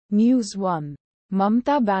News 1.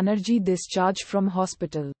 Mamata Banerjee discharged from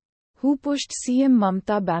hospital. Who pushed CM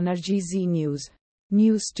Mamata Banerjee? Z News.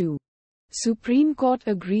 News 2. Supreme Court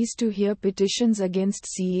agrees to hear petitions against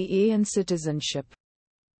CAA and Citizenship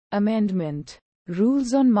Amendment.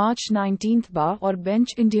 Rules on March 19. Bar or bench.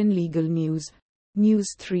 Indian Legal News.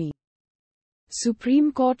 News 3.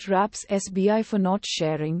 Supreme Court wraps SBI for not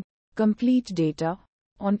sharing complete data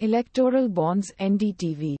on electoral bonds.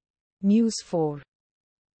 NDTV. News 4.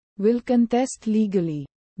 Will contest legally.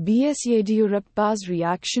 BS Yediyurappa's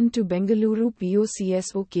reaction to Bengaluru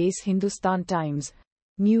POCSO case. Hindustan Times.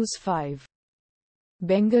 News 5.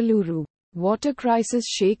 Bengaluru. Water crisis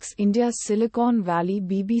shakes India's Silicon Valley.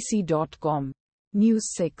 BBC.com.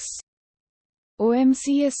 News 6.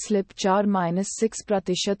 OMCs slip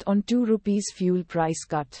 4-6% on 2 rupees fuel price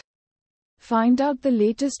cut. Find out the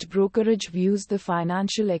latest brokerage views. The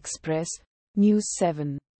Financial Express. News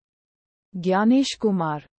 7. Gyanesh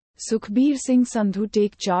Kumar, Sukhbir Singh Sandhu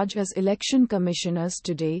take charge as election commissioners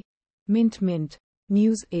today. Mint.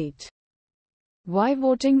 News 8. Why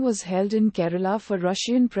voting was held in Kerala for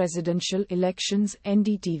Russian presidential elections.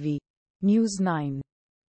 NDTV. News 9.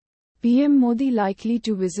 PM Modi likely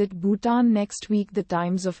to visit Bhutan next week. The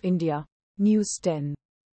Times of India. News 10.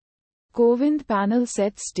 Kovind panel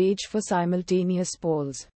sets stage for simultaneous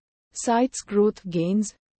polls. Cites growth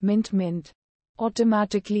gains. Mint.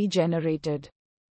 Automatically generated.